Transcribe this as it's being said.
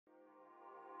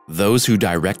Those who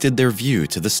directed their view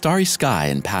to the starry sky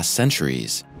in past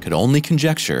centuries could only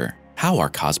conjecture how our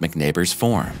cosmic neighbors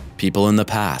form. People in the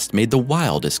past made the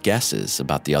wildest guesses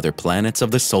about the other planets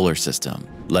of the solar system.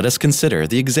 Let us consider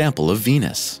the example of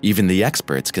Venus. Even the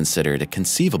experts considered it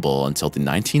conceivable until the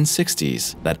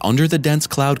 1960s that under the dense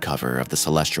cloud cover of the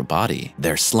celestial body,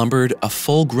 there slumbered a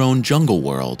full-grown jungle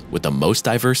world with the most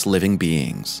diverse living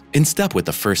beings. In step with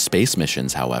the first space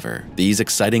missions, however, these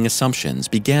exciting assumptions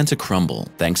began to crumble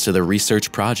thanks to the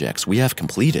research projects we have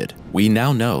completed. We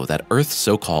now know that Earth's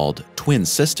so-called twin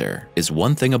sister is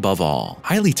one thing above all,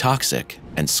 highly toxic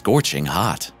and scorching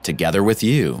hot. Together with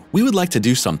you, we would like to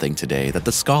do something today that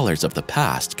the scholars of the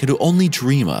past could only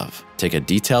dream of. Take a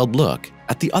detailed look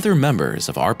at the other members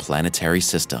of our planetary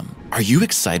system. Are you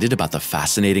excited about the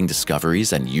fascinating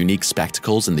discoveries and unique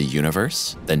spectacles in the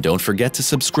universe? Then don't forget to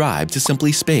subscribe to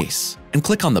SimplySpace and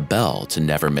click on the bell to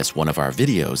never miss one of our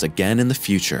videos again in the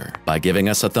future. By giving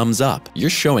us a thumbs up, you're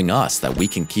showing us that we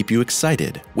can keep you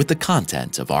excited with the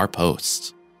content of our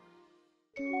posts.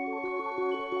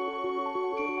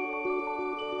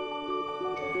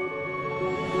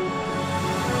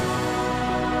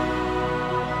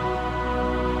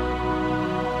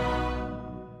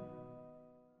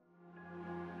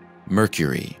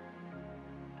 Mercury.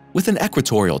 With an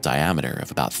equatorial diameter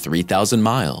of about 3,000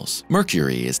 miles,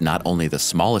 Mercury is not only the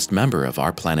smallest member of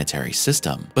our planetary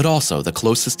system, but also the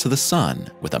closest to the Sun,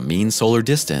 with a mean solar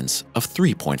distance of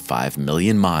 3.5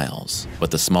 million miles.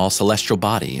 But the small celestial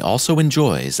body also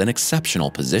enjoys an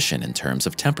exceptional position in terms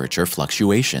of temperature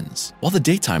fluctuations. While the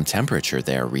daytime temperature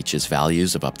there reaches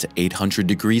values of up to 800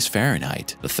 degrees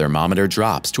Fahrenheit, the thermometer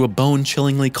drops to a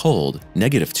bone-chillingly cold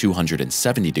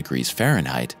 -270 degrees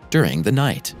Fahrenheit during the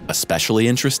night. Especially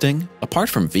interesting, apart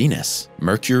from Venus,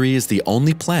 Mercury is the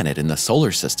only planet in the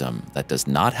solar system that does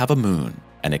not have a moon.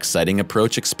 An exciting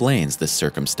approach explains this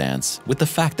circumstance with the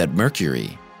fact that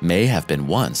Mercury may have been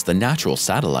once the natural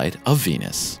satellite of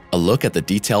Venus. A look at the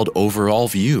detailed overall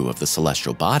view of the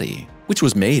celestial body, which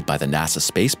was made by the NASA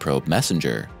space probe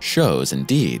MESSENGER, shows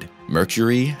indeed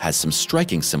Mercury has some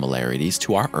striking similarities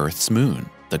to our Earth's moon.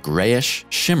 The grayish,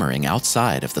 shimmering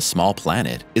outside of the small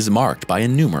planet is marked by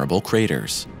innumerable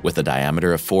craters. With a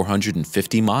diameter of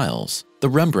 450 miles, the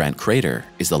Rembrandt crater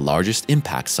is the largest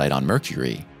impact site on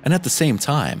Mercury, and at the same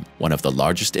time, one of the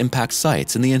largest impact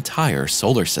sites in the entire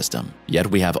solar system. Yet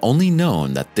we have only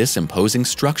known that this imposing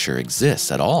structure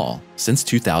exists at all since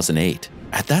 2008.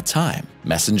 At that time,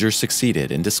 MESSENGER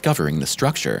succeeded in discovering the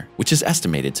structure, which is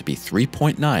estimated to be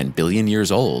 3.9 billion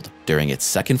years old, during its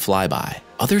second flyby.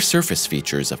 Other surface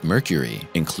features of Mercury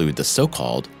include the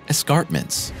so-called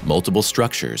escarpments, multiple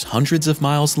structures hundreds of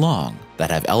miles long that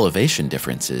have elevation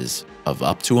differences of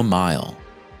up to a mile.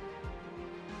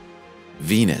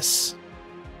 Venus.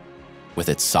 With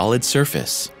its solid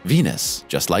surface, Venus,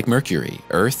 just like Mercury,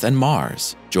 Earth, and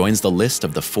Mars, joins the list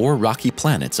of the 4 rocky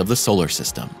planets of the solar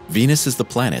system. Venus is the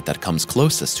planet that comes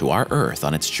closest to our Earth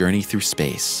on its journey through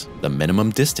space. The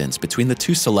minimum distance between the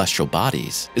two celestial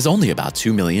bodies is only about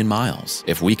 2 million miles.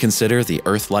 If we consider the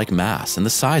Earth-like mass and the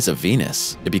size of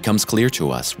Venus, it becomes clear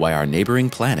to us why our neighboring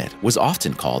planet was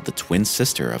often called the twin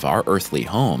sister of our earthly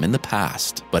home in the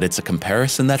past. But it's a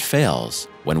comparison that fails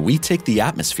when we take the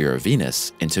atmosphere of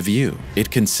Venus into view. It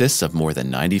consists of more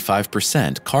than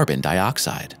 95% carbon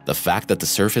dioxide. The fact that the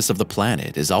surface of the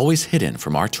planet is always hidden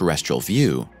from our terrestrial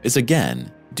view is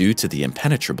again due to the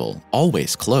impenetrable,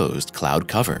 always closed cloud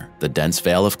cover. The dense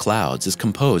veil of clouds is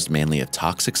composed mainly of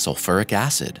toxic sulfuric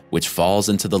acid, which falls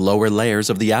into the lower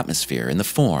layers of the atmosphere in the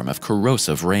form of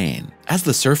corrosive rain. As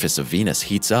the surface of Venus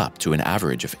heats up to an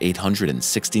average of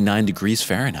 869 degrees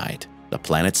Fahrenheit, the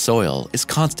planet's soil is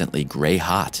constantly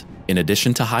gray-hot. In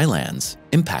addition to highlands,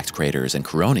 impact craters, and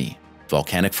coronae,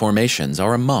 volcanic formations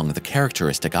are among the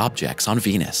characteristic objects on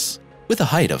Venus. With a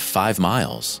height of 5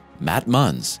 miles, Mat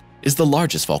Mons is the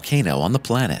largest volcano on the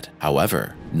planet.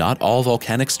 However, not all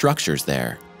volcanic structures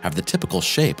there have the typical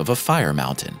shape of a fire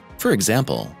mountain. For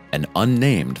example, an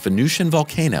unnamed Venusian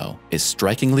volcano is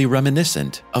strikingly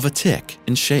reminiscent of a tick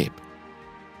in shape.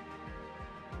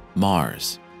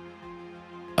 Mars.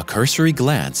 A cursory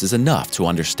glance is enough to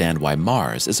understand why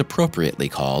Mars is appropriately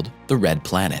called the Red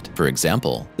Planet. For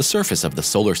example, the surface of the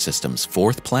solar system's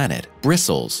 4th planet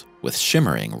bristles with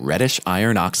shimmering reddish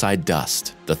iron oxide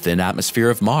dust. The thin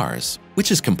atmosphere of Mars, which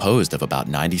is composed of about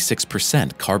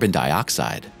 96% carbon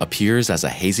dioxide, appears as a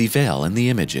hazy veil in the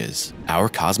images. Our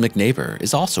cosmic neighbor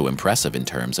is also impressive in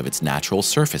terms of its natural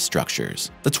surface structures.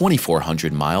 The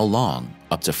 2,400-mile long,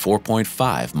 up to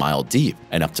 4.5-mile deep,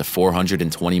 and up to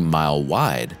 420-mile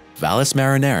wide Valles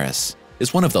Marineris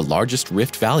is one of the largest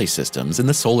rift valley systems in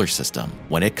the solar system.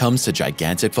 When it comes to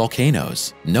gigantic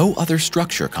volcanoes, no other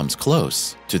structure comes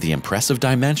close to the impressive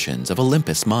dimensions of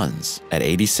Olympus Mons. At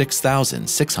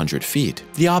 86,600 feet,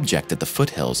 the object at the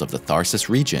foothills of the Tharsis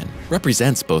region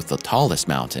represents both the tallest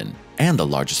mountain and the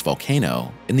largest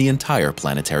volcano in the entire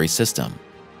planetary system.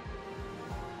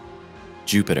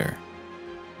 Jupiter.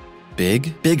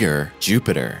 Bigger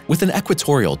Jupiter. With an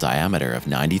equatorial diameter of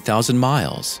 90,000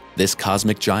 miles, this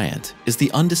cosmic giant is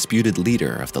the undisputed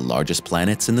leader of the largest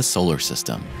planets in the solar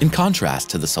system. In contrast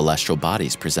to the celestial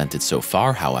bodies presented so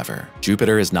far, however,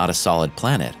 Jupiter is not a solid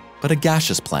planet, but a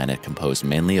gaseous planet composed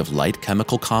mainly of light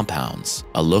chemical compounds.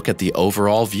 A look at the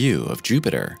overall view of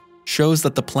Jupiter shows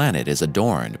that the planet is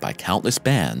adorned by countless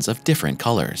bands of different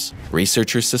colors.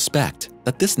 Researchers suspect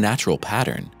that this natural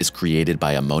pattern is created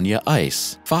by ammonia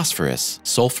ice, phosphorus,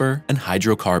 sulfur, and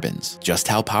hydrocarbons. Just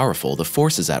how powerful the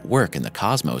forces at work in the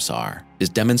cosmos are is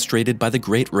demonstrated by the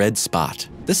Great Red Spot.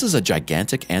 This is a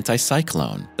gigantic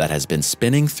anticyclone that has been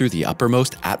spinning through the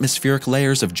uppermost atmospheric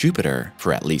layers of Jupiter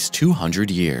for at least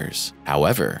 200 years.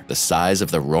 However, the size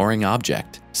of the roaring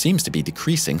object seems to be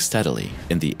decreasing steadily.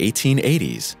 In the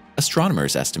 1880s,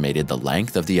 astronomers estimated the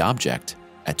length of the object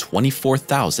at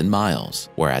 24,000 miles,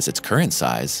 whereas its current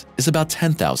size is about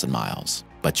 10,000 miles.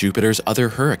 But Jupiter's other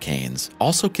hurricanes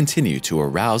also continue to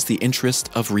arouse the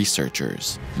interest of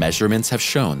researchers. Measurements have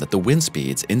shown that the wind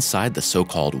speeds inside the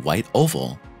so-called white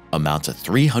oval amount to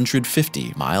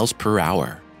 350 miles per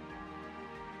hour.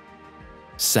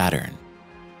 Saturn.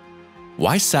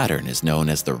 Why Saturn is known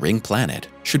as the ring planet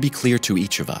should be clear to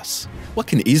each of us. What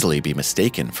can easily be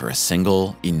mistaken for a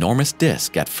single, enormous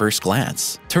disk at first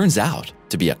glance turns out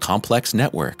to be a complex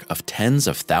network of tens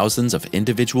of thousands of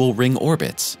individual ring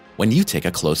orbits. When you take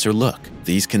a closer look,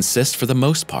 these consist for the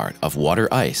most part of water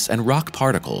ice and rock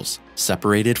particles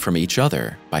separated from each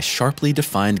other by sharply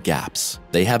defined gaps.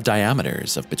 They have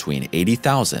diameters of between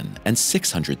 80,000 and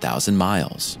 600,000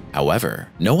 miles. However,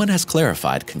 no one has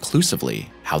clarified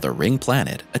conclusively how the ring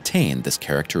planet attained this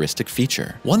characteristic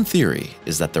feature. One theory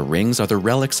is that the rings are the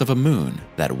relics of a moon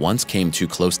that once came too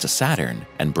close to Saturn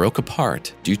and broke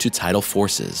apart due to tidal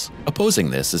forces. Opposing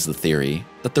this is the theory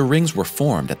that the rings were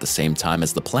formed at the same time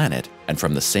as the planet and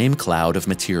from the same cloud of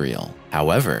material.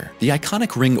 However, the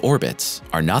iconic ring orbits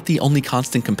are not the only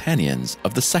constant companions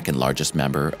of the second largest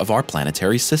member of our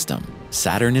planetary system.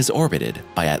 Saturn is orbited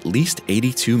by at least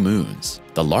 82 moons.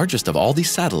 The largest of all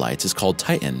these satellites is called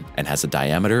Titan and has a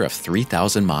diameter of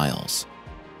 3,000 miles.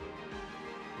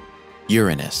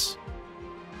 Uranus.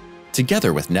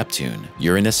 Together with Neptune,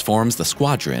 Uranus forms the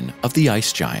squadron of the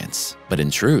ice giants. But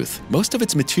in truth, most of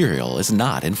its material is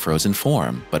not in frozen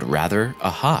form, but rather a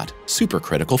hot,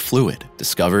 supercritical fluid.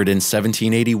 Discovered in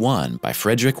 1781 by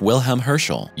Friedrich Wilhelm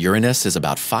Herschel, Uranus is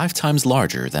about 5 times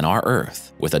larger than our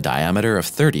Earth, with a diameter of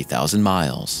 30,000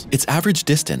 miles. Its average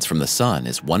distance from the Sun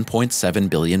is 1.7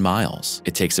 billion miles.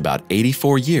 It takes about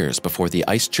 84 years before the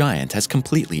ice giant has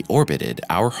completely orbited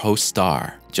our host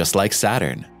star. Just like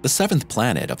Saturn, the 7th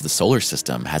planet of the solar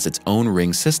system has its own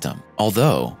ring system,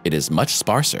 although it is much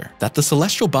sparser. That the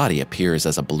celestial body appears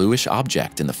as a bluish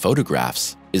object in the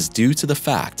photographs is due to the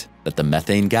fact that the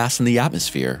methane gas in the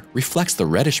atmosphere reflects the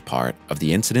reddish part of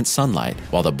the incident sunlight,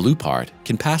 while the blue part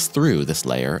can pass through this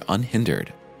layer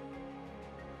unhindered.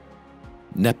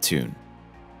 Neptune.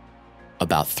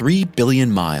 About 3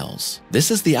 billion miles. This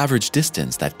is the average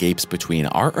distance that gapes between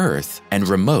our Earth and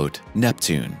remote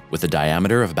Neptune. With a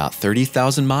diameter of about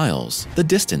 30,000 miles, the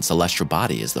distant celestial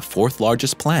body is the 4th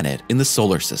largest planet in the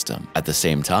solar system. At the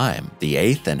same time, the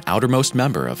 8th and outermost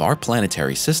member of our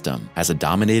planetary system has a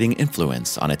dominating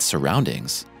influence on its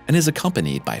surroundings and is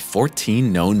accompanied by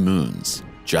 14 known moons.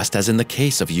 Just as in the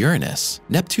case of Uranus,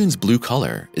 Neptune's blue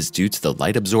color is due to the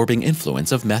light-absorbing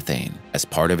influence of methane. As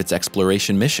part of its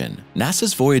exploration mission,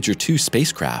 NASA's Voyager 2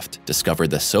 spacecraft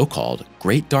discovered the so-called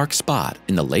Great Dark Spot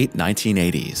in the late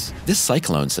 1980s. This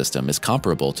cyclone system is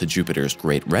comparable to Jupiter's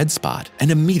Great Red Spot and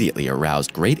immediately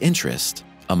aroused great interest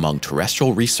among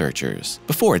terrestrial researchers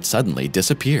before it suddenly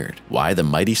disappeared. Why the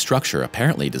mighty structure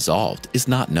apparently dissolved is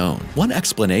not known. One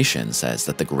explanation says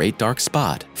that the Great Dark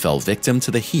Spot fell victim to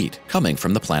the heat coming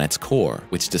from the planet's core,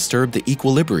 which disturbed the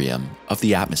equilibrium of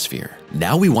the atmosphere.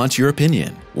 Now we want your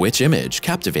opinion. Which image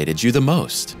captivated you the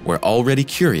most? We're already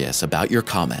curious about your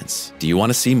comments. Do you want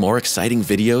to see more exciting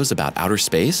videos about outer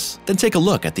space? Then take a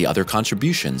look at the other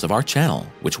contributions of our channel,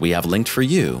 which we have linked for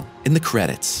you in the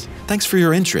credits. Thanks for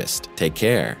your interest, take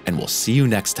care, and we'll see you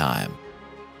next time.